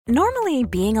Normally,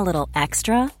 being a little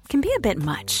extra can be a bit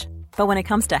much. But when it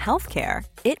comes to healthcare,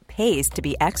 it pays to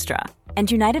be extra. And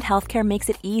United Healthcare makes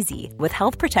it easy with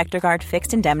Health Protector Guard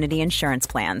fixed indemnity insurance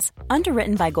plans.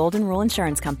 Underwritten by Golden Rule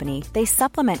Insurance Company, they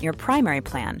supplement your primary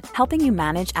plan, helping you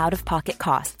manage out-of-pocket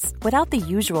costs without the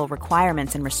usual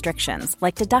requirements and restrictions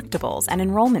like deductibles and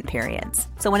enrollment periods.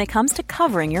 So when it comes to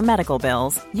covering your medical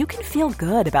bills, you can feel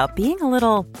good about being a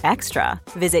little extra.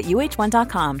 Visit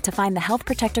uh1.com to find the Health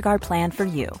Protector Guard plan for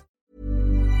you.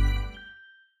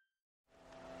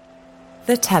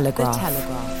 The Telegraph.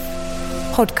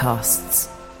 Podcasts.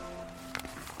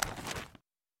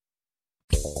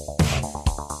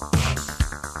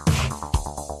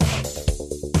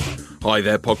 Hi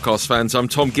there, podcast fans. I'm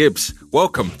Tom Gibbs.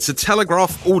 Welcome to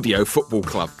Telegraph Audio Football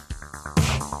Club.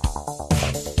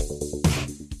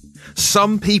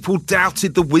 Some people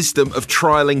doubted the wisdom of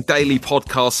trialling daily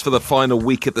podcasts for the final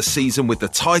week of the season with the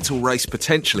title race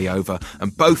potentially over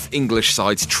and both English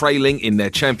sides trailing in their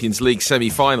Champions League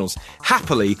semi-finals.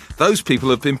 Happily, those people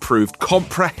have been proved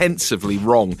comprehensively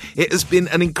wrong. It has been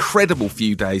an incredible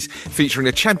few days, featuring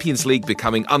a Champions League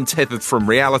becoming untethered from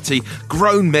reality,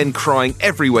 grown men crying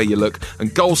everywhere you look,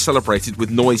 and goals celebrated with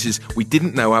noises we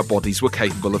didn't know our bodies were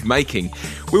capable of making.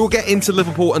 We will get into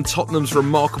Liverpool and Tottenham's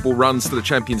remarkable runs to the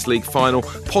Champions League final,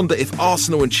 ponder if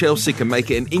Arsenal and Chelsea can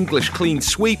make it an English clean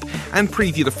sweep, and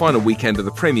preview the final weekend of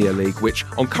the Premier League, which,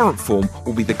 on current form,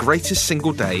 will be the greatest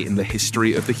single day in the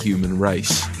history of the human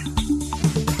race.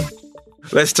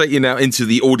 Let's take you now into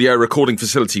the audio recording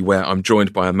facility, where I'm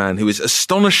joined by a man who is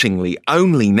astonishingly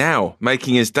only now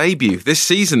making his debut this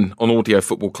season on Audio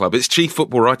Football Club. It's Chief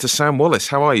Football Writer Sam Wallace.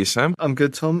 How are you, Sam? I'm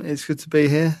good, Tom. It's good to be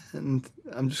here, and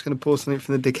I'm just going to pour something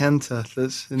from the decanter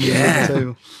that's in the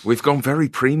table. We've gone very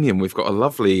premium. We've got a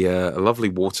lovely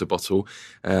water bottle.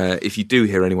 If you do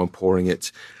hear anyone pouring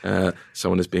it,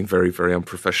 someone is being very, very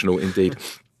unprofessional indeed.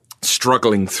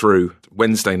 Struggling through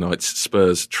Wednesday night's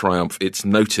Spurs triumph, it's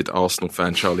noted Arsenal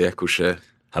fan Charlie Eccleshare.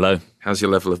 Hello. How's your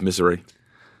level of misery?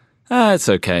 It's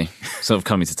okay. Sort of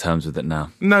coming to terms with it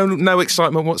now. No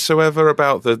excitement whatsoever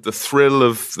about the thrill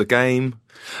of the game,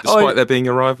 despite there being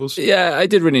your rivals? Yeah, I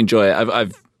did really enjoy it. I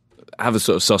have a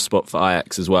sort of soft spot for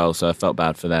Ajax as well, so I felt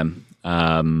bad for them.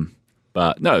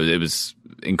 But no, it was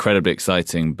incredibly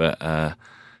exciting, but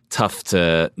tough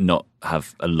to not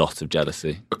have a lot of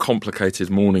jealousy. A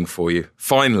complicated morning for you.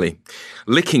 Finally,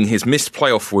 licking his missed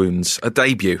playoff wounds, a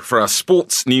debut for our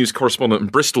sports news correspondent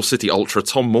and Bristol City Ultra,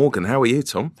 Tom Morgan. How are you,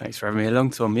 Tom? Thanks for having me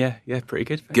along, Tom. Yeah, pretty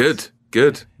good. Thanks.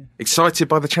 Good. Excited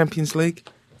by the Champions League?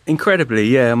 Incredibly,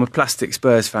 yeah. I'm a plastic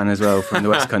Spurs fan as well from the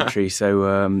West Country,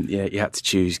 so you had to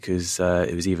choose because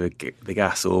it was either the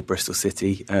Gas or Bristol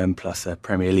City, plus a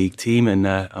Premier League team, and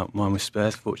mine was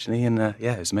Spurs, fortunately, and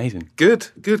it was amazing. Good.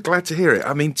 Glad to hear it.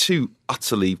 I mean, two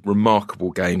utterly remarkable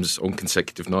games on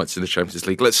consecutive nights in the Champions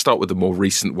League. Let's start with the more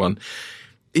recent one.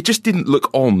 It just didn't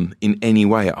look on in any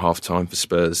way at half-time for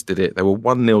Spurs, did it? They were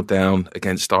 1-0 down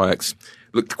against Ajax,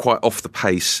 looked quite off the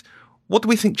pace. What do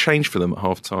we think changed for them at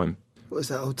half-time? What was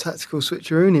that old tactical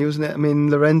switcheroony, wasn't it? I mean,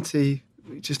 Llorente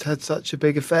just had such a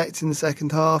big effect in the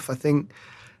second half. I don't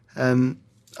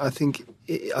think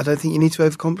you need to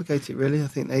overcomplicate it. Really, I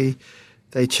think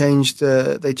they changed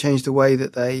the way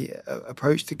that they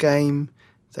approached the game.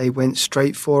 They went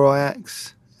straight for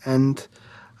Ajax, and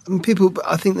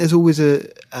I think there's always an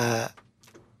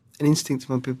instinct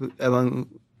among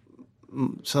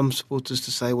some supporters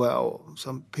to say, well,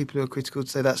 some people who are critical to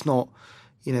say that's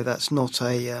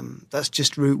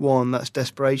just route one, that's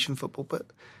desperation football. But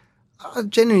I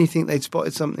genuinely think they'd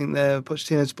spotted something there.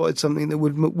 Pochettino had spotted something that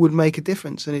would make a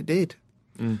difference, and it did.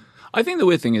 I think the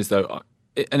weird thing is, though,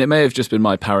 and it may have just been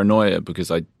my paranoia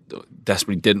because I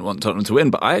desperately didn't want Tottenham to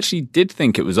win, but I actually did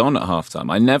think it was on at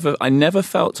halftime. I never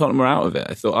felt Tottenham were out of it.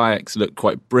 I thought Ajax looked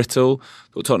quite brittle.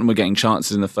 I thought Tottenham were getting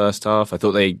chances in the first half. I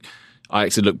thought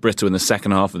Ajax had looked brittle in the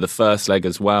second half of the first leg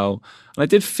as well. And I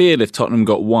did feel if Tottenham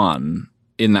got one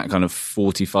in that kind of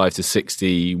 45 to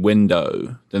 60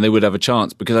 window, then they would have a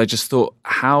chance, because I just thought,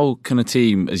 how can a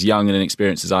team as young and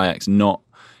inexperienced as Ajax not,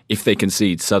 if they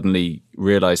concede, suddenly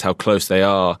realise how close they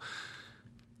are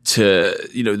to,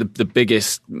 the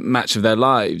biggest match of their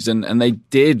lives? And they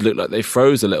did look like they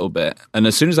froze a little bit. And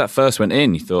as soon as that first went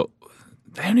in, you thought,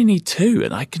 they only need two,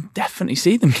 and I can definitely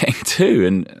see them getting two,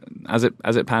 and as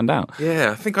it panned out.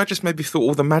 Yeah, I think I just maybe thought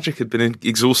all the magic had been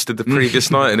exhausted the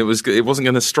previous night, and it wasn't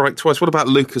going to strike twice. What about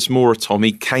Lucas Moura, Tom?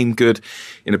 He came good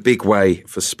in a big way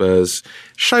for Spurs.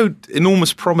 Showed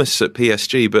enormous promise at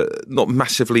PSG, but not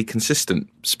massively consistent.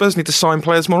 Spurs need to sign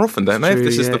players more often, don't they? If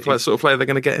this is the sort of player they're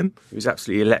going to get in. He was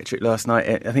absolutely electric last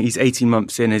night. I think he's 18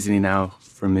 months in, isn't he now,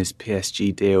 from his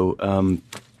PSG deal?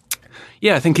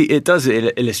 Yeah, I think it does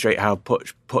illustrate how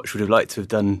Poch would have liked to have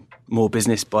done more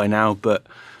business by now, but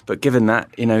given that,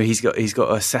 he's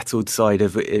got a settled side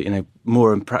of,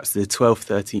 more and perhaps the 12th,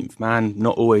 13th man,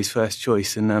 not always first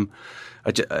choice, and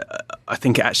I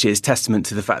think it actually is testament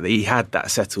to the fact that he had that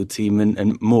settled team,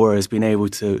 and Moura has been able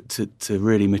to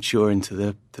really mature into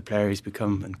the player he's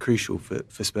become, and crucial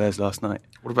for Spurs last night.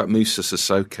 What about Moussa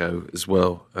Sissoko as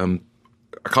well? I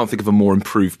can't think of a more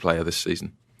improved player this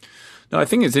season. No, I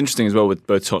think it's interesting as well with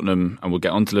both Tottenham, and we'll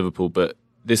get on to Liverpool, but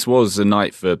this was a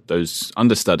night for those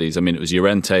understudies. I mean, it was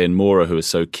Llorente and Moura who were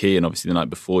so key, and obviously the night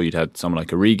before you'd had someone like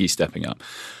Origi stepping up.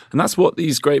 And that's what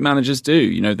these great managers do.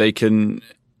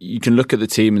 You can look at the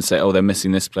team and say, oh, they're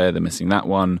missing this player, they're missing that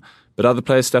one, but other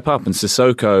players step up. And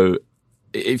Sissoko,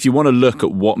 if you want to look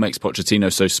at what makes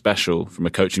Pochettino so special from a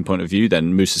coaching point of view,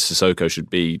 then Moussa Sissoko should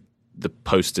be the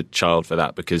poster child for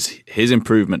that, because his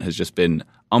improvement has just been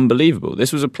unbelievable.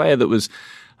 This was a player that was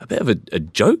a bit of a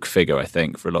joke figure, I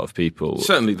think, for a lot of people.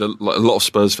 Certainly a lot of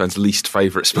Spurs fans' least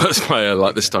favourite Spurs player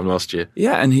like this time last year.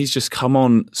 Yeah, and he's just come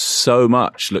on so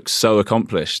much, looks so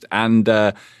accomplished. And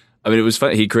it was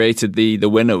funny. He created the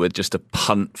winner with just a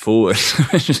punt forward.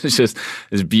 It's just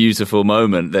this beautiful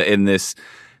moment that in this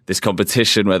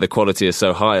competition where the quality is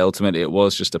so high, ultimately it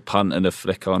was just a punt and a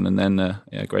flick on, and then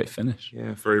a great finish.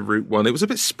 Yeah, very route one. It was a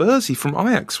bit Spursy from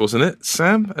Ajax, wasn't it,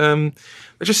 Sam?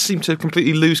 They just seemed to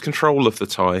completely lose control of the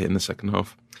tie in the second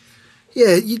half.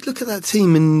 Yeah, you look at that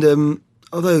team, and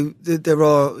although there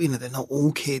are, they're not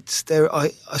all kids.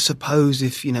 I suppose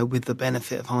if with the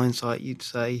benefit of hindsight, you'd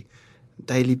say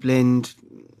Daley Blind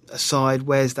aside,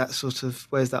 where's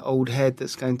that old head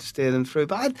that's going to steer them through?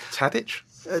 But Tadic.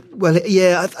 I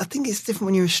think it's different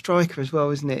when you're a striker as well,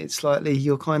 isn't it? It's slightly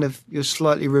you're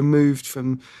slightly removed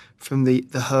from the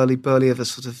hurly-burly of a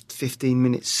sort of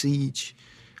 15-minute siege.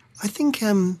 I think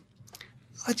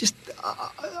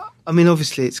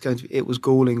obviously it was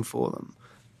galling for them,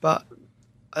 but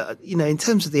in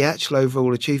terms of the actual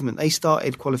overall achievement, they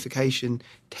started qualification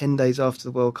 10 days after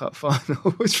the World Cup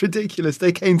final. It's ridiculous.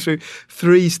 They came through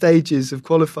 3 stages of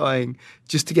qualifying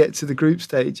just to get to the group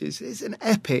stages. It's an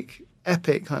epic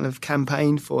kind of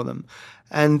campaign for them.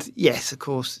 And yes, of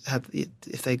course,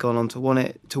 if they'd gone on to win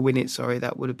it,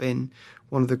 that would have been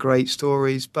one of the great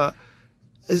stories. But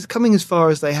coming as far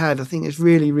as they had, I think it's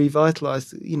really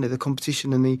revitalised, the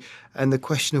competition and the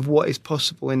question of what is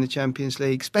possible in the Champions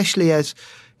League, especially as,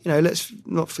 let's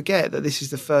not forget that this is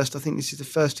the first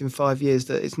in 5 years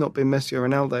that it's not been Messi or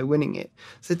Ronaldo winning it.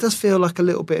 So it does feel like a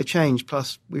little bit of change.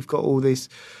 Plus, we've got all this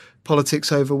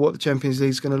politics over what the Champions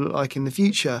League is going to look like in the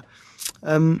future.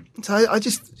 So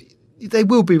they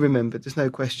will be remembered. There's no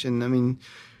question. I mean,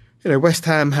 West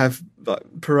Ham have not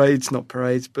parades,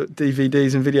 but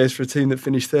DVDs and videos for a team that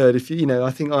finished third.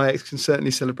 I think Ajax can certainly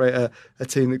celebrate a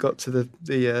team that got to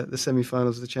the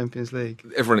semi-finals of the Champions League.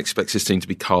 Everyone expects this team to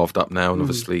be carved up now, and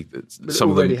obviously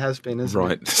some of them has been, hasn't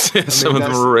right. It? Some of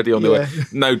them are already on the way.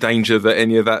 No danger that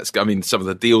any of that's. I mean, some of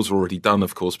the deals are already done,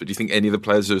 of course. But do you think any of the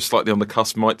players who are slightly on the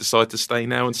cusp might decide to stay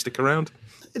now and stick around?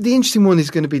 The interesting one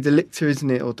is going to be Delicter, isn't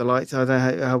it, or Delight? I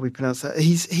don't know how we pronounce that.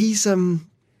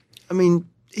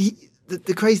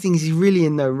 The crazy thing is he's really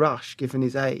in no rush given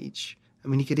his age. I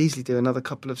mean, he could easily do another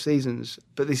couple of seasons,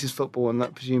 but this is football and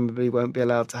that presumably won't be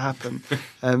allowed to happen.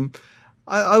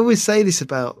 I always say this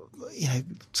about,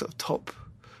 sort of top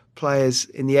players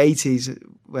in the 80s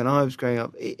when I was growing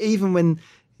up. Even when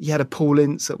you had a Paul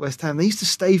Ince at West Ham, they used to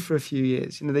stay for a few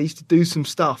years. They used to do some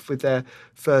stuff with their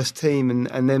first team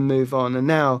and then move on. And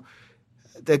now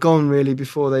they're gone really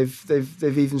before they've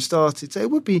even started. So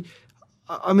it would be...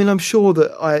 I'm sure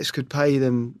that Ajax could pay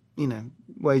them,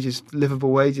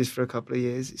 livable wages for a couple of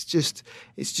years. It's just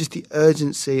the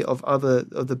urgency of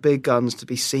the big guns to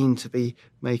be seen to be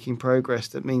making progress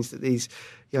that means that these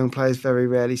young players very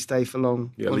rarely stay for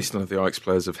long. Yeah, at least none of the Ajax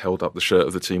players have held up the shirt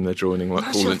of the team they're joining, like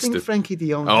Paul Ince did. Frankie de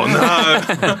Jong. Oh no!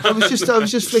 I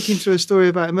was just flicking through a story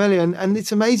about him earlier, and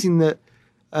it's amazing that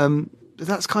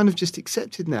that's kind of just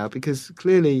accepted now, because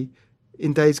clearly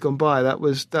in days gone by that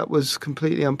was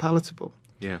completely unpalatable.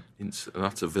 Yeah, Ince, an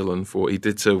utter villain for what he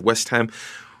did to West Ham.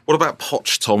 What about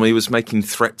Poch, Tom? He was making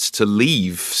threats to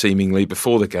leave, seemingly,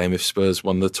 before the game if Spurs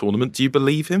won the tournament. Do you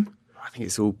believe him? I think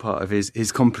it's all part of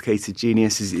his complicated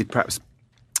genius. Is perhaps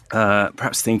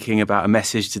thinking about a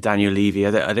message to Daniel Levy.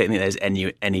 I don't think there's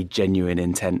any genuine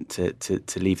intent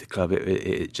to leave the club.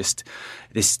 It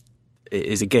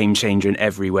is a game changer in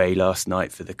every way last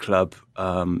night for the club.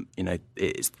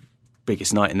 It's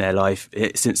biggest night in their life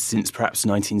since perhaps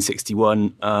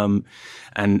 1961,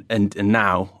 and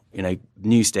now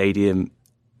new stadium,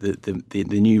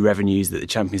 the new revenues that the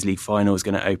Champions League final is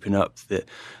going to open up,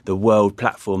 the world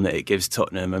platform that it gives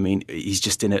Tottenham. I mean, he's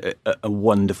just in a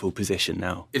wonderful position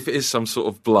now. If it is some sort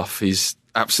of bluff, he's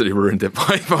absolutely ruined it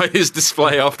by his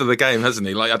display after the game, hasn't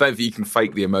he? Like, I don't think you can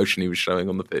fake the emotion he was showing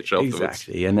on the pitch afterwards.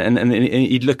 Exactly, and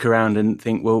you'd look around and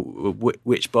think, well,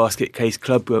 which basket case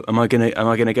club am I going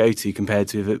to go to compared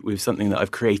to with something that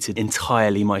I've created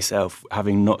entirely myself,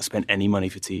 having not spent any money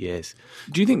for 2 years.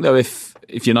 Do you think, though, if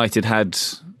United had,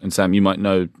 and Sam, you might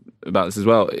know about this as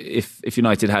well, if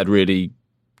United had really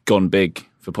gone big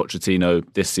for Pochettino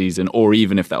this season, or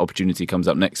even if that opportunity comes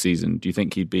up next season, do you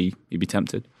think he'd be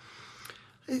tempted?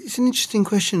 It's an interesting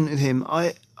question with him.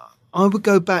 I would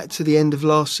go back to the end of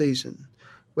last season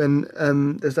when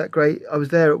there's that great. I was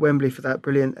there at Wembley for that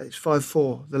brilliant. It's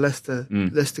 5-4, the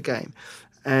Leicester game,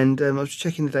 and I was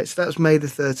checking the date. So that was May the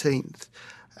 13th,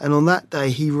 and on that day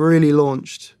he really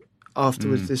launched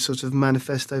afterwards this sort of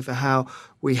manifesto for how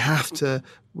we have to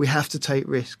take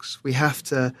risks. We have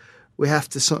to. He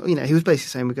was basically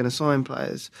saying we're going to sign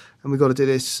players and we've got to do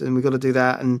this and we've got to do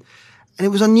that, and it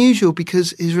was unusual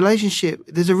because his relationship,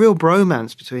 there's a real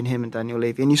bromance between him and Daniel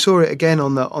Levy, and you saw it again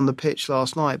on the pitch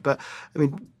last night. But I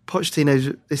mean,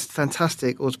 Pochettino's this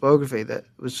fantastic autobiography that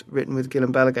was written with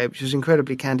Guillem Balaguer, which was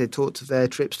incredibly candid, talked of their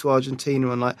trips to Argentina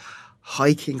on like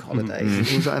hiking holidays and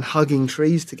things like, and hugging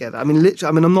trees together. I mean,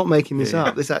 literally, I'm not making this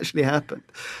up. This actually happened,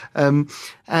 and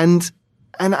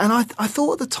I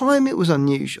thought at the time it was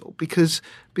unusual because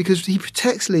he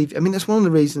protects Levy. I mean, that's one of the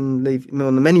reasons one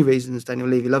of the many reasons Daniel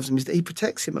Levy loves him is that he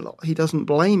protects him a lot. He doesn't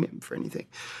blame him for anything.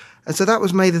 And so that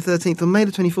was May the 13th. On May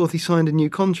the 24th, he signed a new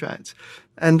contract.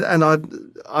 And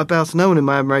I bow to no one in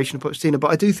my admiration of Pochettino, but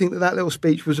I do think that little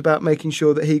speech was about making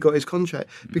sure that he got his contract.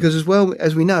 Because as well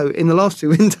as we know, in the last two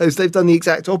windows, they've done the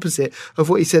exact opposite of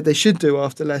what he said they should do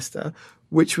after Leicester,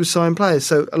 which was sign players.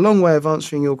 So a long way of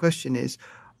answering your question is,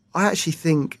 I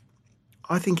think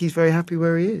he's very happy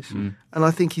where he is. And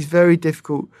I think he's very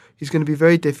difficult. He's going to be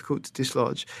very difficult to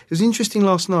dislodge. It was interesting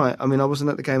last night. I mean, I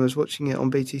wasn't at the game. I was watching it on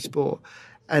BT Sport.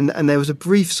 And there was a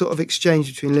brief sort of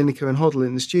exchange between Lineker and Hoddle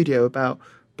in the studio about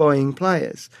buying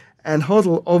players. And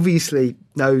Hoddle obviously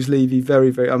knows Levy very,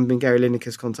 very... I mean, Gary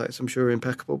Lineker's contacts, I'm sure, are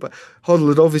impeccable. But Hoddle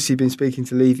had obviously been speaking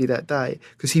to Levy that day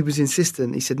because he was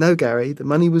insistent. He said, no, Gary, the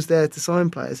money was there to sign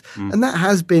players. And that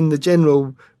has been the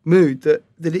general mood, that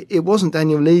it wasn't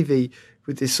Daniel Levy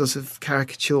with this sort of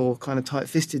caricature kind of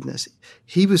tight-fistedness.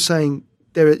 He was saying,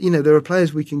 there are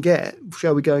players we can get.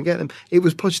 Shall we go and get them? It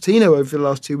was Pochettino over the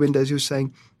last two windows who was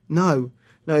saying, no,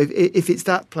 if it's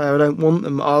that player, I don't want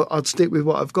them. I'll stick with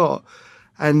what I've got.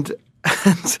 And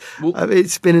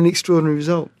it's been an extraordinary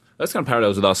result. That's kind of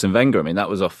parallels with Arsene Wenger. I mean, that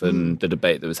was often the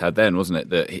debate that was had then, wasn't it?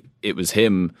 That it was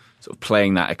him sort of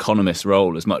playing that economist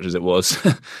role as much as it was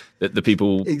that the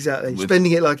people... Exactly.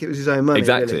 Spending it like it was his own money.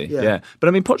 Exactly, really. Yeah. But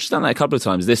I mean, Poch's done that a couple of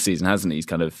times this season, hasn't he? He's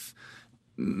kind of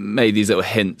made these little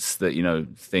hints that,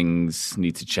 things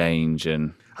need to change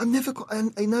and... I know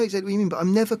exactly what you mean, but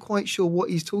I'm never quite sure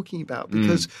what he's talking about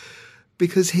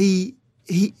because he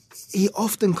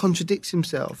often contradicts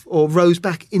himself or rows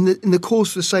back in the course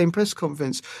of the same press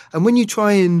conference. And when you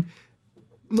try and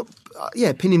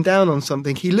pin him down on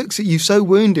something, he looks at you so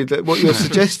wounded at what you're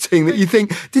suggesting that you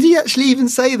think, did he actually even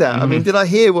say that? I mean, did I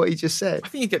hear what he just said? I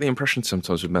think you get the impression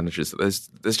sometimes with managers that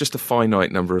there's just a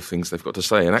finite number of things they've got to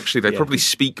say, and actually they probably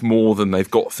speak more than they've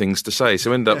got things to say,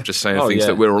 so end up just saying things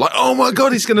that we're all like, oh my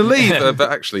God, he's going to leave, but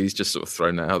actually he's just sort of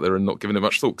thrown that out there and not giving it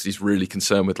much thought because he's really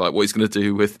concerned with like what he's going to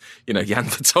do with Jan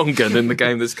Vertonghen in the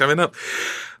game that's coming up.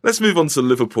 Let's move on to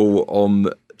Liverpool on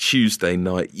Tuesday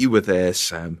night. You were there,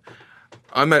 Sam.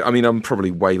 I mean, I'm probably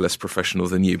way less professional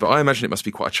than you, but I imagine it must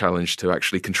be quite a challenge to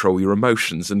actually control your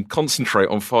emotions and concentrate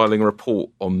on filing a report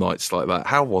on nights like that.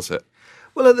 How was it?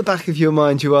 Well, at the back of your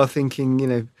mind, you are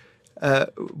thinking,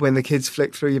 when the kids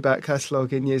flick through your back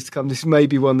catalogue in years to come, this may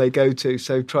be one they go to,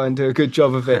 so try and do a good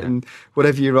job of it. And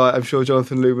whatever you write, I'm sure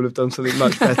Jonathan Liu will have done something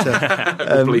much better.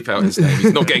 We'll bleep out his name.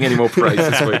 He's not getting any more praise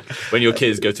this week. When your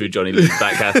kids go through Johnny Liu's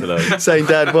back catalogue. Saying,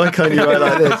 Dad, why can't you write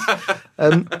like this?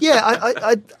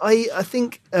 I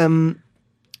think,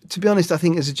 to be honest, I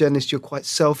think as a journalist, you're quite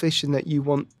selfish in that you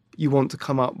want to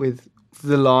come up with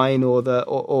the line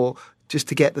or just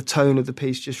to get the tone of the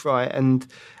piece just right, and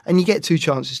you get two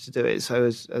chances to do it. So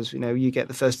as we know, you get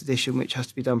the first edition, which has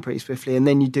to be done pretty swiftly, and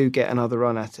then you do get another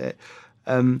run at it.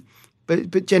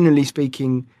 But generally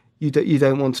speaking, you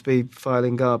don't want to be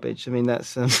filing garbage. I mean,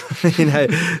 that's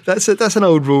that's an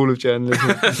old rule of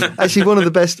journalism. Actually, one of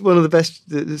the best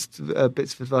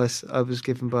bits of advice I was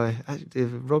given by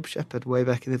Rob Shepherd way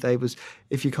back in the day was,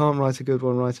 if you can't write a good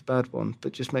one, write a bad one,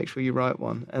 but just make sure you write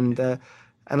one. And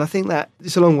And I think that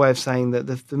it's a long way of saying that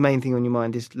the main thing on your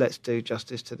mind is let's do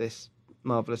justice to this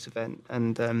marvellous event.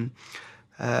 And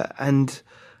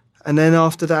then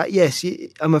after that, yes,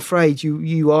 I'm afraid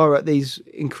you are at these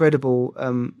incredible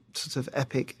sort of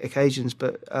epic occasions,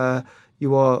 but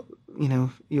you are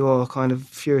kind of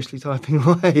furiously typing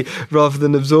away rather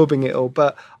than absorbing it all.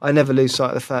 But I never lose sight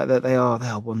of the fact that they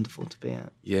are wonderful to be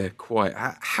at. Yeah, quite.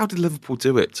 How did Liverpool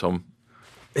do it, Tom?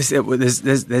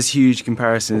 There's huge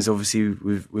comparisons, obviously,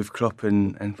 with Klopp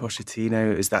and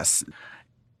Pochettino. That's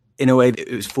in a way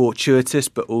it was fortuitous,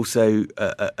 but also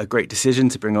a great decision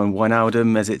to bring on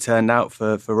Wijnaldum, as it turned out,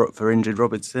 for injured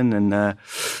Robertson, and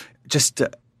just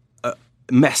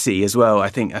Messi as well. I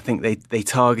think they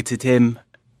targeted him.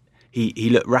 He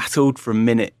looked rattled from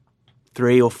minute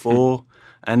 3 or 4,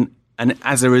 and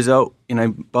as a result,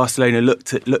 Barcelona looked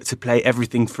to play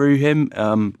everything through him.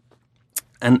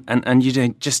 And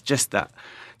just that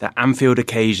Anfield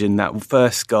occasion, that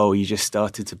first goal, you just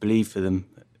started to believe for them.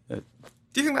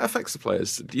 Do you think that affects the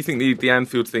players? Do you think the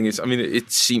Anfield thing is? I mean,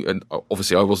 it seemed, and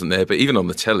obviously I wasn't there, but even on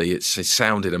the telly, it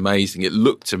sounded amazing. It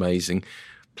looked amazing.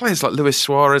 Players like Luis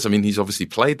Suarez, I mean, he's obviously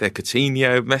played there.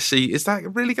 Coutinho, Messi, is that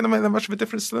really going to make that much of a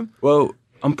difference to them? Well,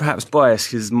 I'm perhaps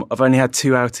biased because I've only had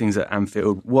 2 outings at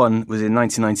Anfield. One was in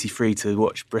 1993 to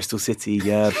watch Bristol City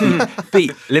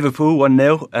beat Liverpool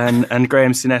 1-0, and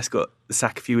Graham Souness got the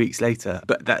sack a few weeks later.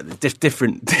 But that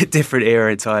different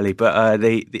era entirely. But I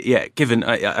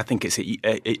think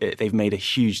they've made a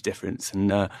huge difference,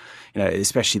 and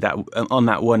especially that on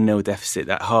that 1-0 deficit,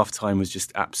 that half time was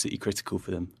just absolutely critical for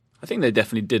them. I think they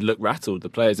definitely did look rattled, the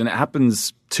players, and it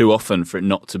happens too often for it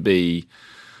not to be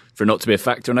a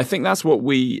factor. And I think that's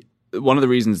one of the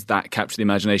reasons that captured the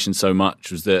imagination so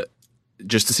much was that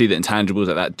just to see that intangibles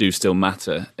like that do still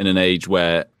matter in an age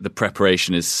where the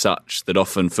preparation is such that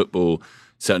often football,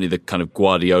 certainly the kind of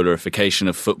Guardiolaification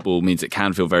of football, means it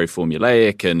can feel very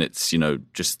formulaic, and it's,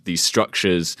 just these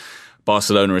structures.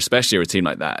 Barcelona especially are a team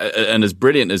like that. And as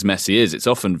brilliant as Messi is, it's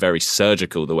often very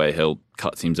surgical the way he'll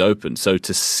cut teams open. So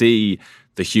to see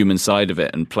the human side of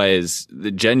it and players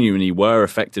that genuinely were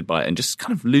affected by it and just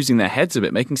kind of losing their heads a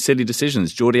bit, making silly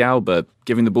decisions. Jordi Alba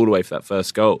giving the ball away for that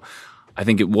first goal. I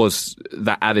think it was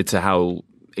that added to how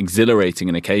exhilarating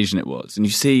an occasion it was. And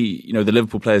you see, the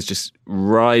Liverpool players just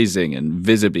rising and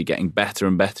visibly getting better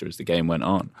and better as the game went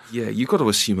on. Yeah, you've got to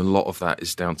assume a lot of that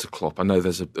is down to Klopp. I know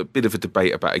there's a bit of a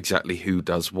debate about exactly who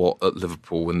does what at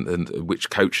Liverpool and which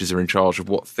coaches are in charge of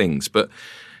what things, but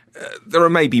there are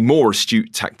maybe more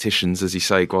astute tacticians, as you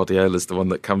say. Guardiola's the one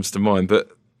that comes to mind, but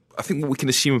I think what we can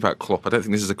assume about Klopp, I don't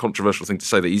think this is a controversial thing to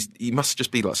say, that he must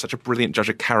just be like such a brilliant judge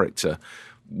of character,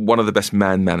 one of the best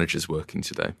man managers working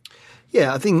today.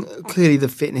 Yeah, I think clearly the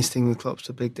fitness thing with Klopp's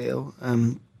a big deal.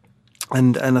 And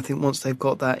I think once they've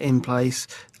got that in place,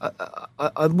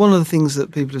 one of the things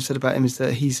that people have said about him is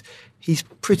that he's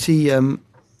pretty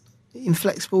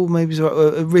inflexible, maybe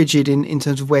rigid in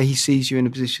terms of where he sees you in a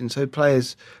position. So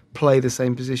players play the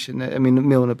same position. I mean,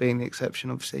 Milner being the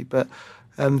exception, obviously. But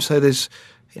so there's,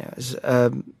 as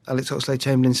Alex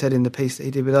Oxlade-Chamberlain said in the piece that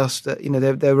he did with us, that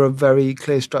there are very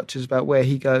clear structures about where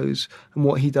he goes and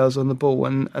what he does on the ball,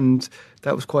 and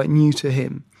that was quite new to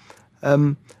him.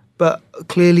 But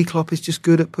clearly Klopp is just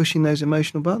good at pushing those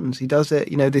emotional buttons. He does it,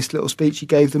 this little speech he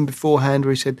gave them beforehand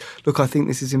where he said, look, I think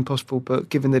this is impossible, but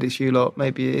given that it's you lot,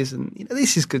 maybe it isn't.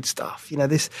 This is good stuff.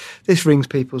 This rings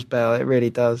people's bell. It really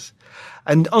does.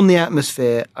 And on the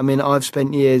atmosphere, I mean, I've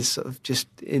spent years sort of just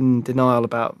in denial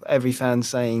about every fan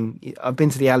saying, I've been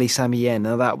to the Ali Sami Yen,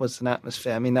 now that was an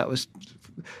atmosphere. I mean, that was...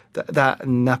 That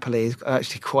and Napoli is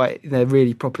actually quite,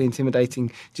 really properly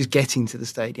intimidating, just getting to the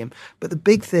stadium. But the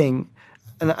big thing,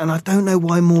 and I don't know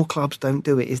why more clubs don't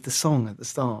do it, is the song at the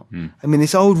start. I mean,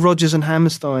 this old Rodgers and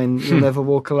Hammerstein, You'll Never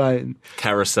Walk Alone.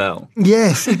 Carousel.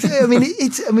 Yes. I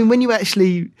mean, when you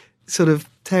actually sort of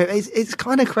it's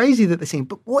kind of crazy that they sing,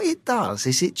 but what it does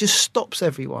is it just stops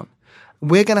everyone.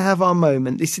 We're going to have our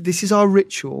moment. This is our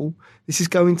ritual. This is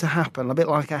going to happen. A bit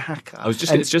like a haka.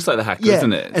 It's just like the haka,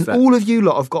 isn't it? All of you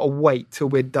lot have got to wait till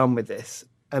we're done with this,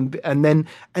 and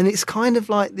it's kind of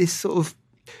like this sort of.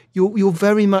 You're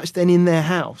very much then in their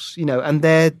house, and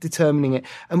they're determining it.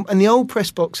 And the old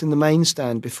press box in the main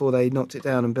stand before they knocked it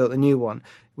down and built a new one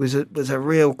was a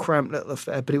real cramped little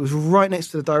affair, but it was right next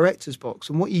to the director's box.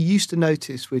 And what you used to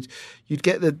notice you'd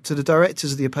get the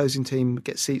directors of the opposing team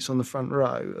get seats on the front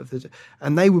row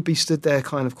and they would be stood there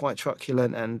kind of quite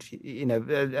truculent and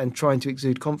and trying to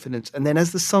exude confidence. And then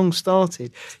as the song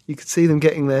started, you could see them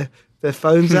getting their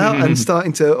phones out and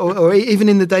starting to, or even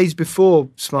in the days before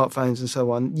smartphones and so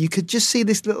on, you could just see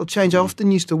this little change. I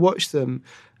often used to watch them,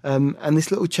 and this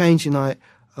little change in like,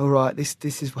 all right, this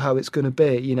is how it's going to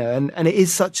be, you know, and it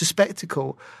is such a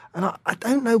spectacle. And I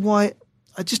don't know why.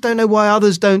 I just don't know why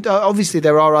others don't. Obviously,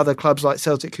 there are other clubs like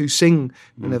Celtic who sing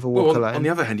 "You'll Never Walk Alone." On the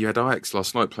other hand, you had Ajax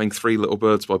last night playing Three Little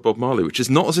Birds by Bob Marley, which is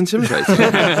not as intimidating.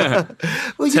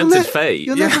 Well, Tempted fate.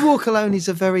 "You'll Never Walk Alone" is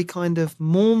a very kind of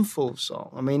mournful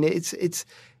song. I mean, it is.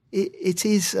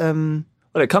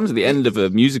 Well, it comes at the end of a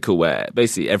musical where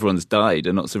basically everyone's died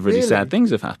and lots of really sad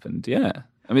things have happened. Yeah.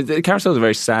 I mean, the Carousel's a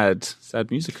very sad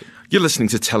musical. You're listening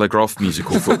to Telegraph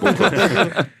Musical Football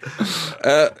Club.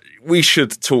 We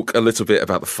should talk a little bit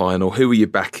about the final. Who are you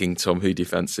backing, Tom? Who do you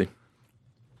fancy?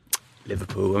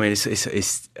 Liverpool. I mean,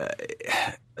 it's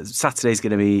Saturday's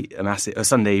going to be a massive, or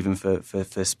Sunday even for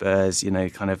Spurs. You know,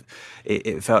 kind of,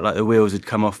 it felt like the wheels had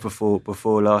come off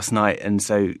before last night, and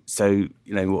so you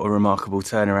know, what a remarkable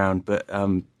turnaround. But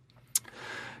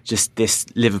just this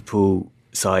Liverpool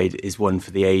side is one for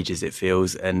the ages, it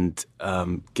feels, and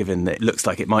given that it looks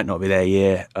like it might not be their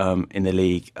year in the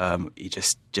league, they're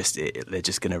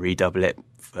just going to redouble it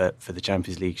for the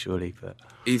Champions League, surely. But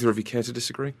either of you care to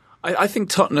disagree? I think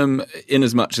Tottenham, in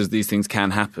as much as these things can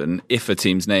happen, if a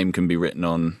team's name can be written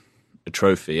on a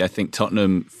trophy, I think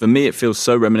Tottenham, for me, it feels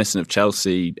so reminiscent of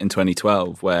Chelsea in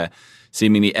 2012, where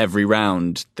seemingly every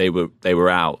round they were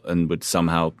out and would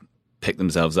somehow pick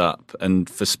themselves up. And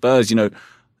for Spurs, you know,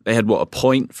 they had, a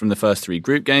point from the first 3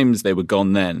 group games? They were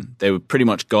gone then. They were pretty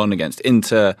much gone against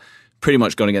Inter, pretty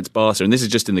much gone against Barca, and this is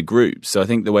just in the groups. So I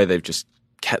think the way they've just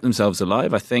kept themselves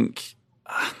alive, I think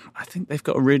they've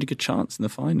got a really good chance in the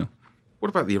final. What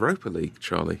about the Europa League,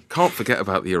 Charlie? Can't forget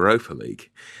about the Europa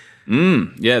League.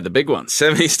 Yeah, the big one.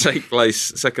 Semis take place,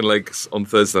 second legs on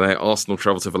Thursday night. Arsenal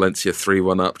travel to Valencia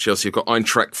 3-1 up. Chelsea have got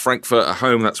Eintracht Frankfurt at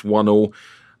home, that's 1-1.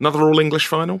 Another all-English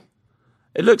final?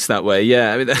 It looks that way,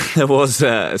 yeah. I mean, there was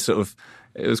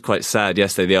it was quite sad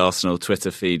yesterday. The Arsenal Twitter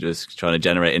feed was trying to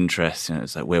generate interest. You know,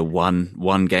 it's like we're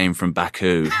one game from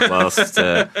Baku, whilst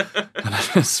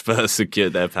Spurs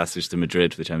secured their passage to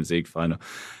Madrid for the Champions League final.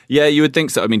 Yeah, you would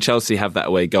think so. I mean, Chelsea have that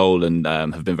away goal and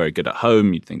have been very good at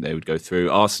home. You'd think they would go through.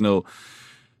 Arsenal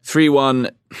 3-1.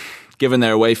 Given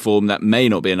their away form, that may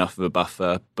not be enough of a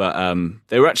buffer, but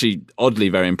they were actually oddly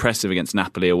very impressive against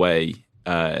Napoli away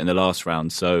in the last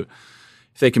round. So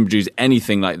if they can produce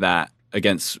anything like that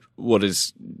against what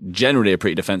is generally a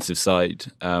pretty defensive side,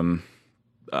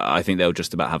 I think they'll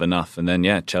just about have enough. And then,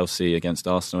 Chelsea against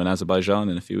Arsenal in Azerbaijan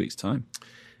in a few weeks' time.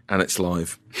 And it's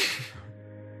live.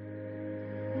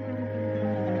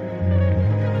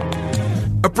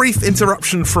 A brief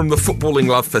interruption from the Footballing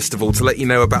Love Festival to let you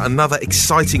know about another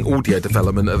exciting audio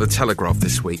development at the Telegraph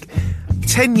this week.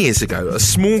 10 years ago, a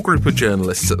small group of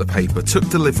journalists at the paper took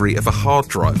delivery of a hard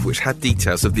drive which had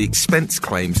details of the expense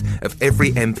claims of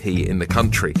every MP in the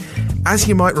country. As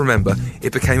you might remember,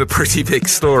 it became a pretty big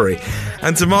story.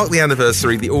 And to mark the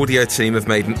anniversary, the audio team have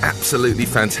made an absolutely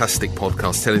fantastic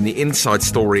podcast telling the inside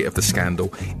story of the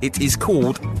scandal. It is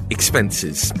called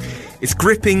Expenses. It's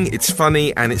gripping, it's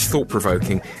funny, and it's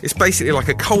thought-provoking. It's basically like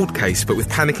a cold case, but with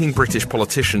panicking British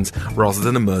politicians rather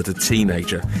than a murdered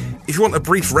teenager. If you want a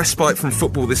brief respite from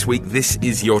football this week, this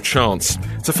is your chance.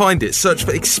 To find it, search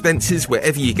for Expenses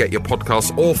wherever you get your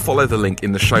podcasts or follow the link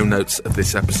in the show notes of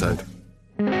this episode.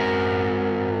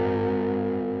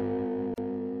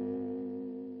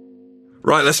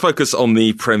 Right, let's focus on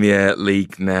the Premier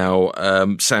League now.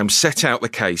 Sam, set out the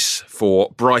case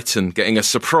for Brighton getting a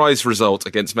surprise result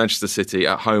against Manchester City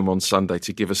at home on Sunday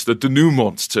to give us the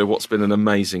denouement to what's been an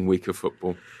amazing week of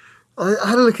football. I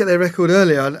had a look at their record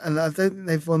earlier, and I don't think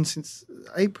they've won since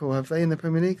April, have they, in the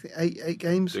Premier League? Eight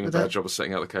games? Doing a bad job of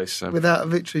setting out the case, Sam. Without a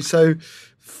victory. So,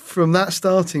 from that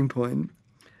starting point,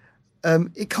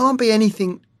 it can't be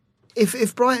anything...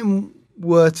 If Brighton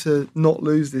were to not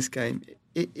lose this game...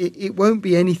 It won't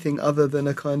be anything other than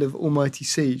a kind of almighty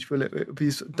siege, will it? It'll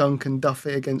be sort of Duncan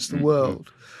Duffy against the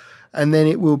world. And then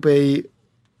there'll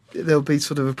be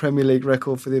sort of a Premier League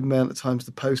record for the amount of times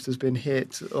the post has been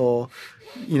hit, or,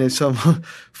 you know, someone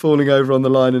falling over on the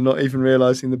line and not even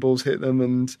realising the ball's hit them.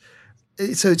 And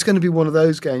so it's going to be one of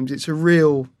those games. It's a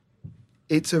real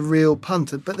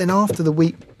punt. But then after the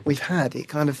week we've had,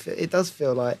 it does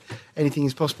feel like anything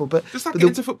is possible. But does that get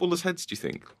into footballers' heads, do you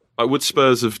think? Like, would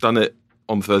Spurs have done it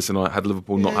on Thursday night had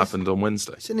Liverpool not happened on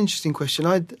Wednesday? It's an interesting question.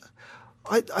 I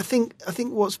think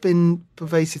what's been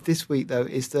pervasive this week though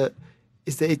is that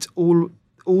it's all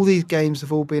these games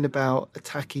have all been about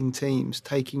attacking teams,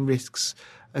 taking risks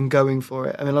and going for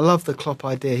it. I mean, I love the Klopp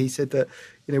idea. He said that,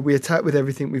 you know, we attack with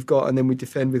everything we've got and then we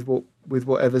defend with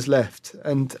whatever's left.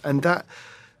 And that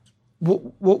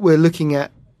what we're looking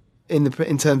at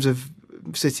in terms of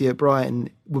City at Brighton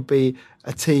would be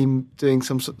a team doing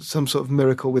some sort of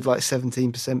miracle with like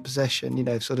 17%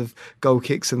 possession, sort of goal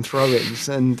kicks and throw-ins,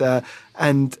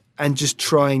 and just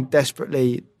trying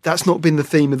desperately. That's not been the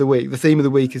theme of the week. The theme of the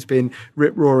week has been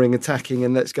rip-roaring, attacking,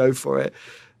 and let's go for it.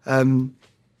 I don't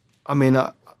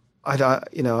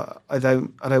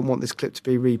want this clip to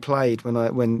be replayed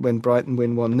when Brighton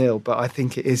win 1-0, but I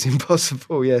think it is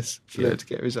impossible, yes, for them to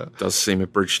get a result. It does seem a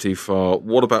bridge too far.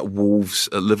 What about Wolves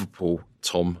at Liverpool,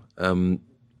 Tom?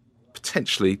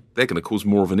 Potentially, they're going to cause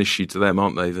more of an issue to them,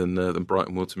 aren't they, than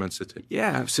Brighton will to Man City?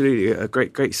 Yeah, absolutely. A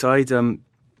great side.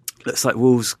 Looks like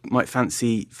Wolves might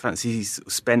fancy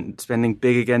spending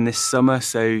big again this summer.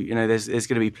 So there's going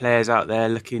to be players out there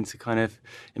looking to kind of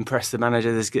impress the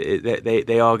manager.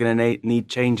 They are going to need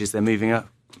changes. They're moving up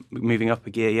a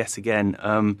gear yet again.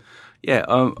 I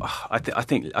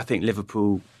think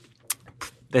Liverpool.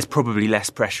 There's probably less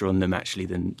pressure on them actually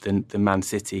than Man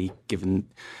City, given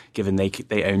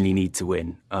they only need to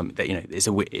win. It's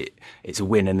a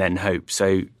win and then hope.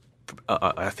 So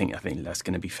I think that's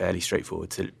going to be fairly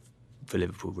straightforward for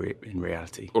Liverpool in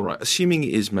reality. All right, assuming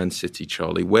it is Man City,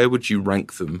 Charlie, where would you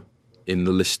rank them in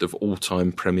the list of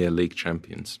all-time Premier League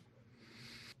champions?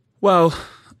 Well,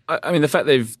 I mean, the fact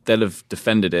they'll have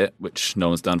defended it, which no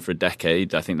one's done for a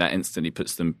decade, I think that instantly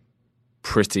puts them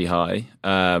pretty high.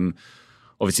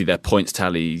 Obviously, their points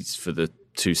tallies for the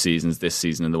 2 seasons, this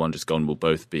season and the one just gone, will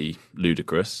both be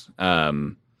ludicrous. I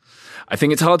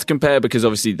think it's hard to compare because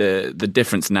obviously the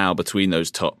difference now between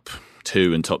those top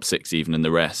 2 and top 6 even and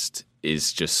the rest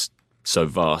is just so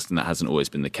vast, and that hasn't always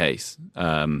been the case.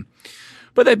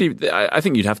 But I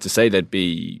think you'd have to say they'd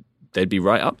be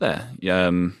right up there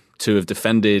to have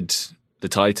defended the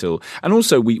title. And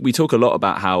also we talk a lot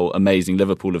about how amazing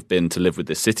Liverpool have been to live with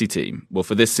this City team. Well,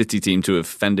 for this City team to have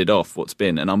fended off what's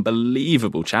been an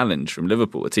unbelievable challenge from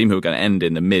Liverpool, a team who are going to end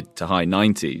in the mid to high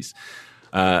 90s,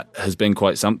 has been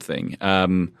quite something.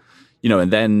 And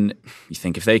then you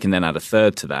think if they can then add a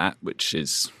third to that, which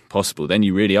is possible, then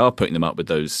you really are putting them up with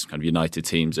those kind of United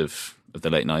teams of the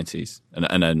late 90s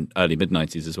and then early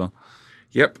mid-90s as well.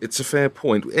 Yep, it's a fair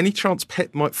point. Any chance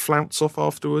Pep might flounce off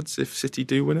afterwards if City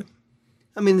do win it?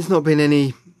 I mean, there's not been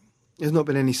any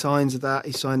signs of that.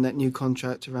 He signed that new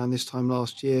contract around this time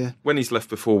last year. When he's left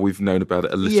before, we've known about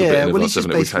it a little bit. Yeah, well, he's just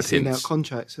basically seen out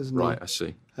contracts, hasn't he? Right, I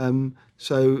see.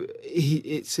 So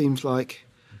it seems like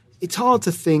it's hard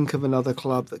to think of another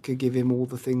club that could give him all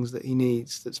the things that he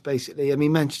needs. That's basically, I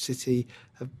mean, Manchester City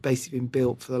have basically been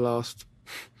built for the last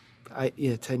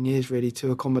 10 years really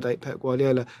to accommodate Pep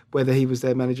Guardiola. Whether he was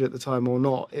their manager at the time or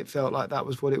not, it felt like that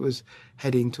was what it was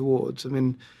heading towards. I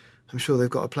mean, I'm sure they've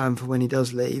got a plan for when he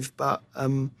does leave, but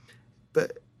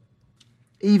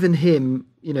even him,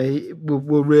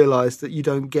 will realise that you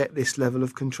don't get this level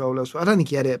of control elsewhere. I don't think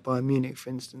he had it at Bayern Munich, for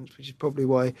instance, which is probably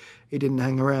why he didn't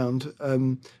hang around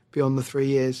beyond the 3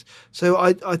 years. So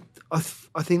I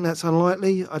think that's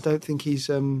unlikely. I don't think he's.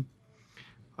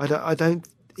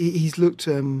 He's looked.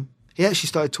 He actually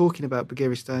started talking about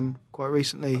Bagiristan quite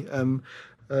recently.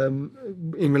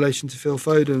 In relation to Phil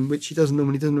Foden, which he doesn't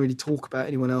really talk about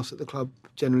anyone else at the club,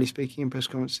 generally speaking, in press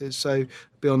conferences, so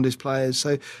beyond his players.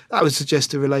 So that would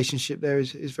suggest a relationship there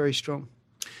is very strong.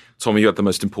 Tommy, you had the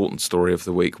most important story of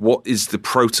the week. What is the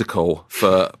protocol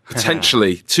for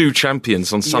potentially 2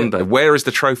 champions on Sunday? Yeah. Where is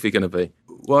the trophy going to be?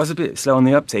 Well, I was a bit slow on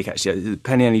the uptake, actually. The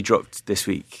penny only dropped this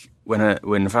week when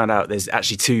I found out there's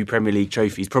actually 2 Premier League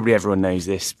trophies. Probably everyone knows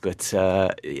this, but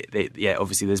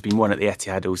obviously there's been one at the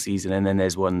Etihad all season, and then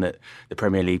there's one that the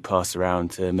Premier League pass around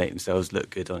to make themselves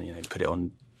look good on, put it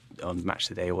on Match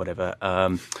Today or whatever.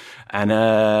 So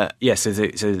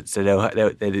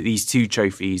these 2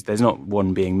 trophies. There's not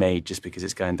one being made just because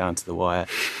it's going down to the wire.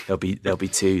 There'll be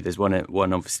 2. There's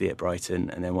one obviously at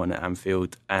Brighton, and then one at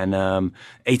Anfield, and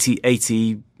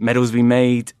 80 medals being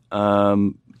made.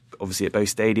 Obviously at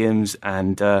both stadiums,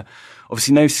 and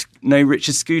obviously no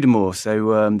Richard Scudamore,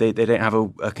 so they don't have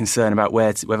a concern about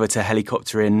whether to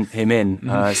helicopter him in.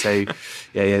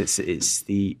 It's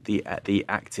the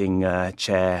acting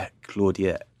chair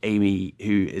Claudia Amy,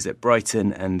 who is at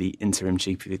Brighton, and the interim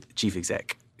chief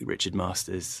exec Richard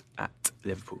Masters at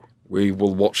Liverpool. We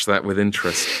will watch that with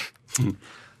interest.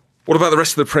 What about the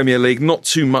rest of the Premier League? Not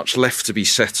too much left to be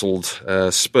settled.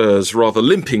 Spurs rather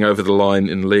limping over the line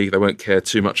in the league. They won't care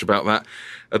too much about that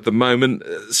at the moment.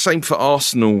 Same for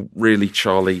Arsenal, really,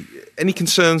 Charlie. Any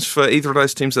concerns for either of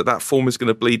those teams that form is going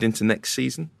to bleed into next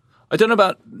season? I don't know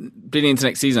about bleeding into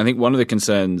next season. I think one of the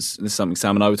concerns, and this is something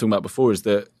Sam and I were talking about before, is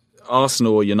that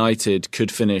Arsenal or United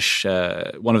could finish,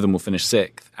 one of them will finish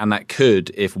 6th, and that could,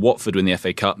 if Watford win the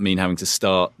FA Cup, mean having to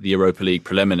start the Europa League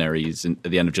preliminaries at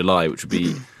the end of July, which would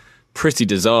be pretty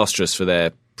disastrous for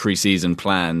their pre-season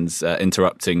plans,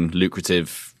 interrupting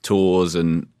lucrative tours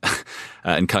and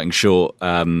and cutting short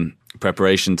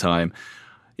preparation time.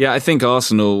 Yeah, I think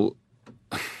Arsenal,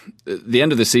 the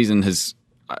end of the season has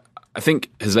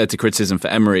led to criticism for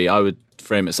Emery. I would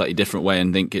frame it a slightly different way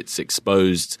and think it's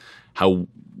exposed how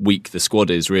weak the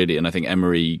squad is, really. And I think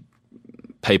Emery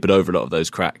papered over a lot of those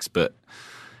cracks, but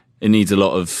it needs a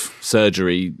lot of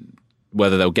surgery.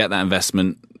 Whether they'll get that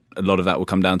investment, a lot of that will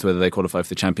come down to whether they qualify for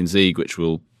the Champions League, which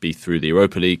will be through the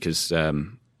Europa League, because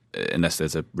unless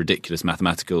there's a ridiculous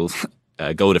mathematical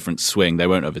goal difference swing, they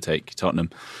won't overtake Tottenham.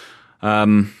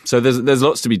 So there's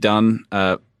lots to be done.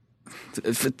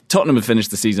 Tottenham have finished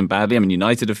the season badly. I mean,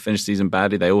 United have finished the season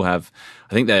badly. They all have.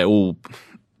 I think they're all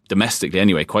domestically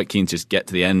anyway quite keen to just get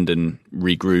to the end and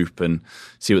regroup and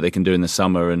see what they can do in the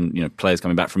summer. And players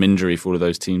coming back from injury for all of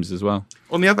those teams as well.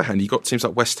 On the other hand, you've got teams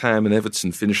like West Ham and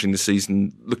Everton finishing the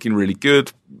season looking really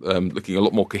good, looking a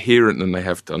lot more coherent than they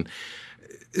have done.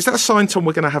 Is that a sign, Tom,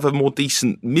 we're going to have a more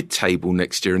decent mid-table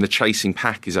next year and the chasing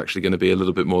pack is actually going to be a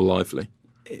little bit more lively?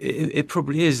 It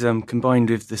probably is, combined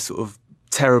with the sort of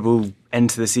terrible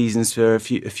end to the seasons for a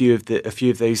few of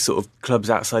those sort of clubs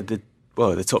outside the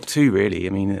top two, really. I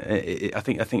mean, I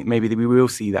think maybe we will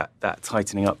see that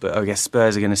tightening up, but I guess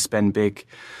Spurs are going to spend big,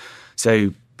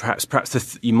 so perhaps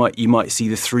you might see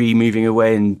the three moving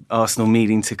away and Arsenal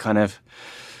needing to kind of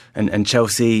and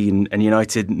Chelsea and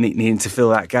United needing to fill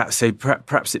that gap. So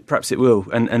perhaps it will.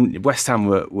 And West Ham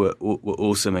were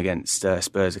awesome against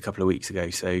Spurs a couple of weeks ago.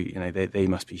 So they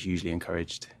must be hugely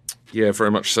encouraged. Yeah,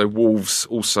 very much so. Wolves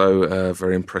also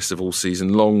very impressive all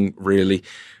season long, really.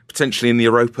 Potentially in the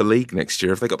Europa League next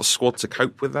year. Have they got the squad to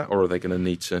cope with that, or are they going to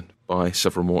need to buy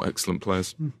several more excellent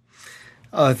players?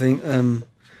 I think they're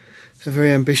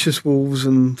very ambitious, Wolves,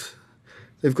 and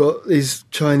they've got these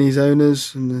Chinese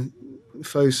owners and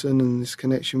Fosun and this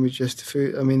connection with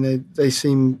Gestafu. I mean, they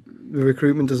seem, the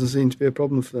recruitment doesn't seem to be a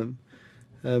problem for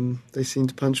them. They seem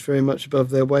to punch very much above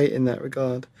their weight in that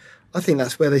regard. I think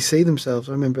that's where they see themselves.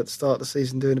 I remember at the start of the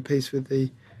season doing a piece with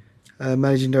the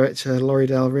managing director, Laurie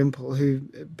Dalrymple, who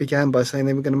began by saying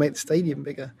they were going to make the stadium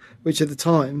bigger, which at the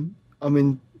time, I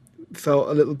mean, felt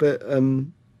a little bit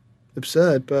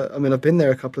absurd. But I mean, I've been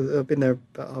there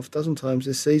about half a dozen times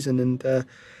this season, and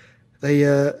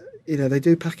they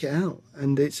do pack it out,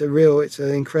 and it's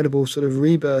an incredible sort of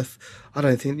rebirth. I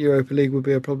don't think the Europa League would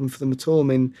be a problem for them at all. I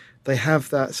mean, they have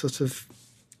that sort of.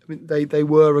 I mean, they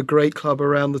were a great club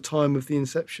around the time of the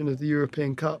inception of the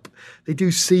European Cup. They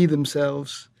do see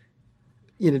themselves,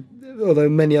 although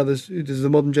many others, the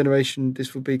modern generation,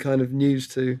 this would be kind of news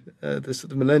to the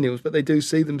sort of millennials, but they do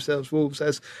see themselves, Wolves,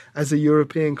 as a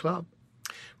European club.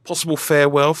 Possible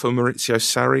farewell for Maurizio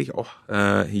Sarri.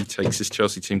 He takes his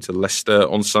Chelsea team to Leicester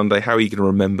on Sunday. How are you going to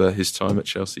remember his time at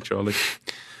Chelsea, Charlie?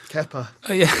 Kepa.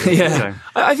 Yeah.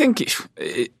 I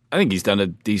think he's done a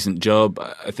decent job.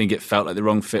 I think it felt like the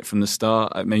wrong fit from the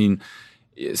start. I mean,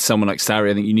 someone like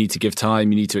Sarri, I think you need to give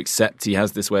time. You need to accept he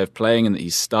has this way of playing and that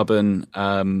he's stubborn.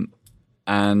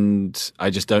 And I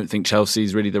just don't think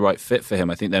Chelsea's really the right fit for him.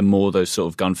 I think they're more those sort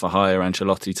of gun-for-hire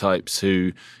Ancelotti types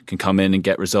who can come in and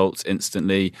get results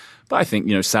instantly. But I think,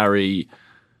 Sarri,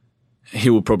 he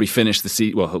will probably finish the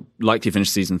season, he'll likely finish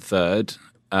season third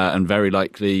and very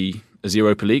likely as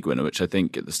Europa League winner, which I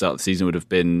think at the start of the season would have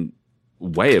been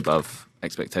way above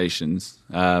expectations.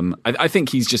 I think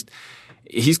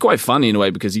he's quite funny in a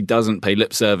way because he doesn't pay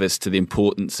lip service to the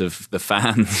importance of the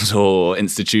fans or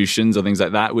institutions or things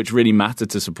like that, which really matter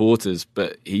to supporters,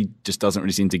 but he just doesn't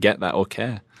really seem to get that or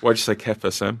care. Why'd you say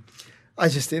Kepa, Sam? I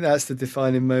just think that's the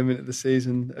defining moment of the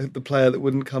season, the player that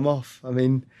wouldn't come off. I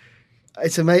mean,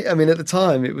 it's amazing. I mean, at the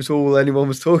time, it was all anyone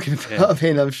was talking about. Yeah. I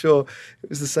mean, I'm sure it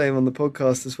was the same on the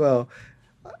podcast as well.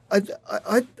 I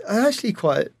actually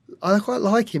quite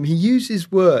like him. He uses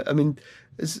word. I mean,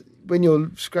 when you're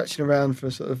scratching around for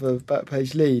a sort of a back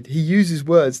page lead, he uses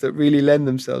words that really lend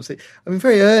themselves. I mean,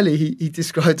 very early he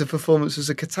described the performance as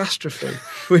a catastrophe,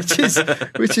 which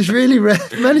is really rare.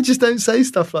 Managers don't say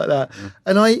stuff like that,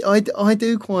 and I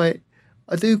do quite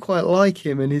like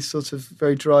him and his sort of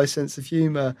very dry sense of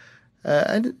humour,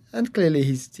 and clearly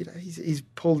he's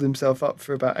pulled himself up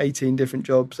for about 18 different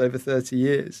jobs over 30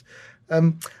 years.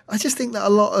 I just think that a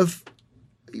lot of,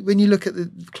 when you look at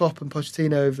the Klopp and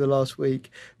Pochettino over the last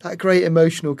week, that great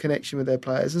emotional connection with their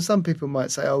players, and some people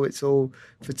might say, it's all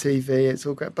for TV, it's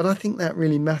all great, but I think that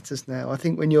really matters now. I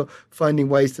think when you're finding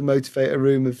ways to motivate a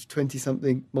room of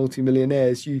 20-something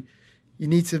multimillionaires, you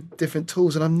need different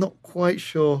tools, and I'm not quite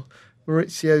sure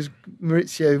Maurizio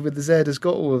with the Z has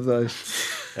got all of those.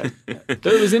 But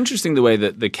it was interesting the way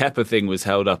that the Kepa thing was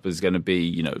held up as going to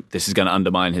be, this is going to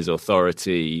undermine his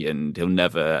authority and he'll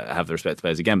never have the respect of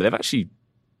players again. But they've actually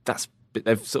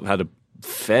they've sort of had a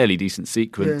fairly decent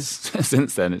sequence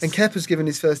since then. And Kepa's given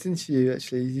his first interview,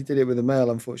 actually. He did it with the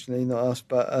Mail, unfortunately, not us,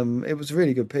 but it was a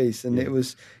really good piece. And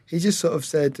he just sort of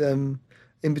said,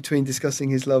 in between discussing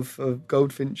his love for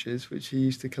goldfinches, which he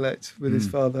used to collect with his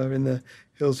father in the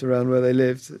hills around where they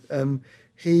lived,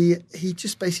 he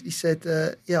just basically said,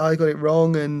 I got it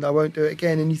wrong and I won't do it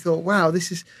again. And you thought, wow,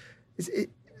 this is...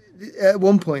 At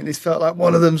one point, this felt like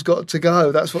one of them's got to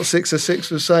go. That's what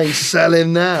 606 was saying. Sell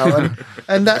him now,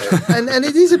 and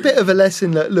it is a bit of a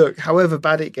lesson that, look, however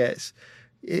bad it gets,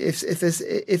 if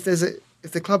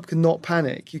the club cannot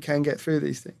panic, you can get through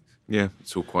these things. Yeah,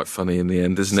 it's all quite funny in the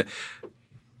end, isn't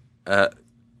it?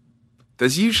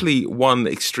 There's usually one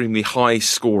extremely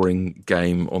high-scoring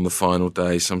game on the final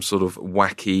day, some sort of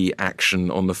wacky action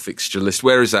on the fixture list.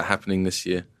 Where is that happening this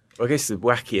year? Well, I guess the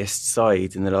wackiest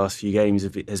side in the last few games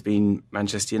has been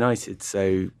Manchester United.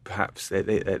 So perhaps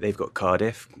they've got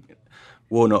Cardiff.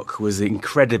 Warnock was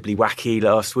incredibly wacky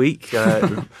last week,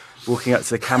 walking up to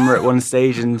the camera at one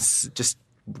stage and just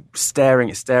staring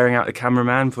out the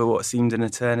cameraman for what seemed an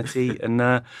eternity. And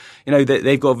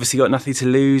they've obviously got nothing to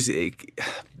lose.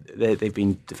 They've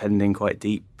been defending quite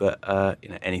deep, but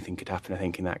anything could happen, I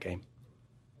think, in that game.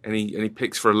 Any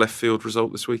picks for a left field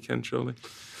result this weekend, Charlie?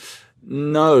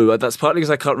 No, that's partly because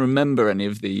I can't remember any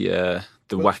of the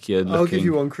wackier looking. I'll give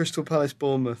you one: Crystal Palace,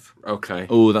 Bournemouth. Okay.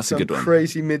 Oh, that's a good one.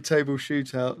 Crazy mid-table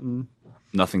shootout and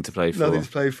nothing to play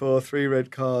for. 3 red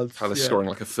cards. Palace scoring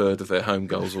like a third of their home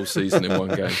goals all season in one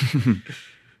game.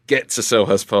 Get to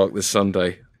Selhurst Park this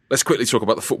Sunday. Let's quickly talk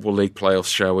about the Football League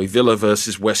playoffs, shall we? Villa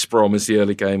versus West Brom is the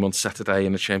early game on Saturday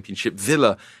in the Championship.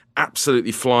 Villa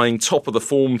absolutely flying, top of the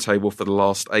form table for the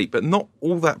last 8, but not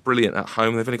all that brilliant at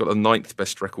home. They've only got the 9th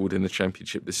best record in the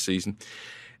Championship this season.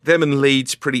 Them and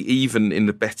Leeds pretty even in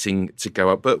the betting to go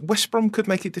up, but West Brom could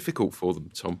make it difficult for them,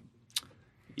 Tom.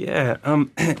 Yeah,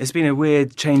 it's been a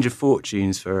weird change of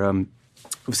fortunes for...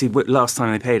 obviously, last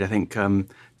time they played, I think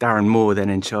Darren Moore, then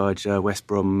in charge, West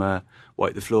Brom...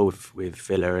 wiped the floor with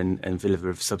Villa, and Villa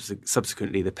have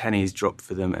subsequently the pennies dropped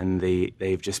for them, and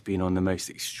they've just been on the most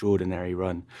extraordinary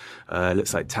run.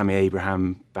 Looks like Tammy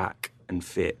Abraham back and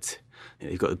fit.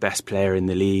 You've got the best player in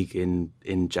the league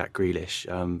in Jack Grealish.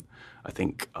 I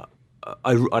think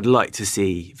I'd like to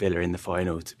see Villa in the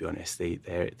final. To be honest,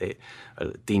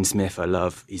 Dean Smith, I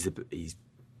love. He's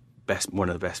one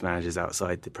of the best managers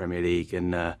outside the Premier League,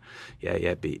 and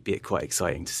be quite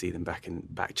exciting to see them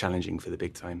back challenging for the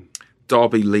big time.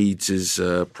 Derby Leeds is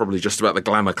probably just about the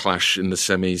glamour clash in the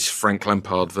semis. Frank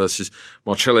Lampard versus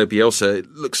Marcelo Bielsa. It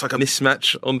looks like a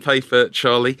mismatch on paper,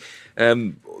 Charlie.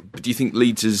 Do you think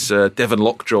Leeds' Devon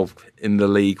Lockjaw in the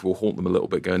league will haunt them a little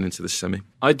bit going into the semi?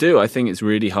 I do. I think it's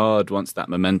really hard once that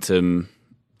momentum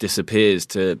disappears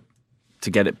to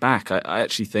get it back. I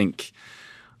actually think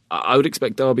I would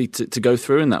expect Derby to go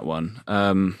through in that one.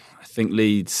 I think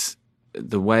Leeds,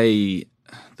 the way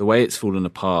it's fallen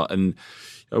apart, and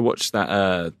I watched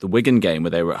that the Wigan game where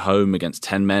they were at home against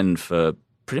 10 men for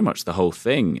pretty much the whole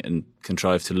thing and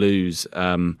contrived to lose.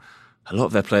 A lot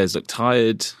of their players look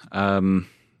tired.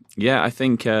 I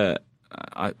think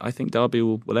Derby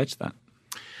will edge that.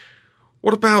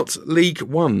 What about League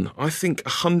One? I think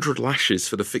 100 lashes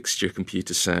for the fixture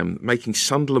computer, Sam, making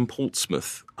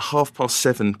Sunderland-Portsmouth a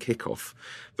 7:30 kickoff.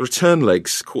 The return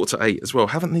legs 7:45 as well.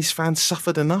 Haven't these fans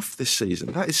suffered enough this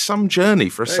season? That is some journey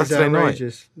for a Saturday night.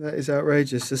 That is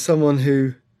outrageous. As someone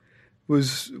who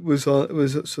has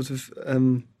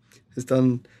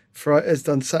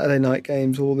done Saturday night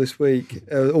games all this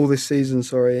season.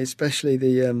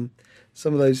 Especially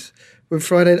some of those.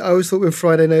 I always thought when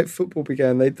Friday night football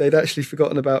began, they'd actually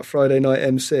forgotten about Friday night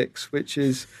M6, which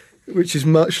is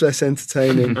much less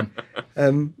entertaining.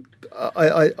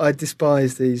 I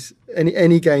despise these.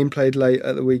 Any game played late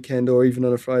at the weekend or even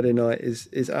on a Friday night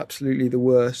is absolutely the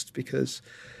worst, because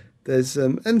there's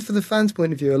and for the fans'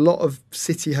 point of view, a lot of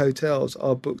city hotels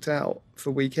are booked out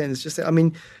for weekends.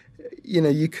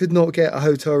 You could not get a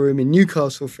hotel room in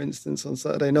Newcastle, for instance, on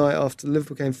Saturday night after the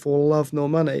Liverpool game for love nor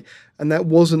money. And that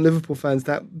wasn't Liverpool fans.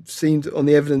 That seemed, on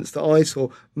the evidence that I saw,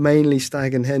 mainly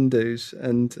stag and hen do's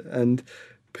and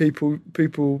people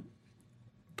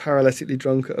paralytically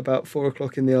drunk at about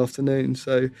 4:00 in the afternoon.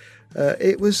 So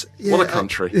it was... Yeah, what a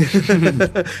country.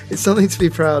 It's something to be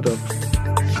proud of.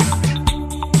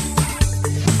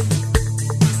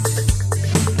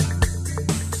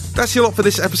 That's your lot for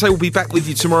this episode. We'll be back with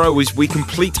you tomorrow as we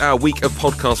complete our week of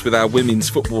podcasts with our women's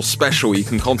football special. You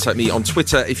can contact me on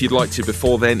Twitter if you'd like to.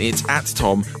 Before then, it's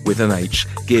 @Tom with an H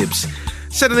Gibbs.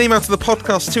 Send an email to the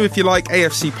podcast too if you like,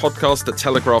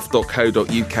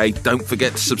 afcpodcast@telegraph.co.uk. Don't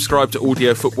forget to subscribe to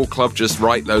Audio Football Club. Just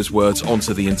write those words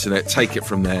onto the internet. Take it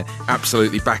from there.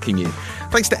 Absolutely backing you.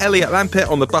 Thanks to Elliot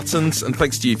Lampett on the buttons, and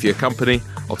thanks to you for your company.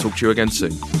 I'll talk to you again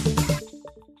soon.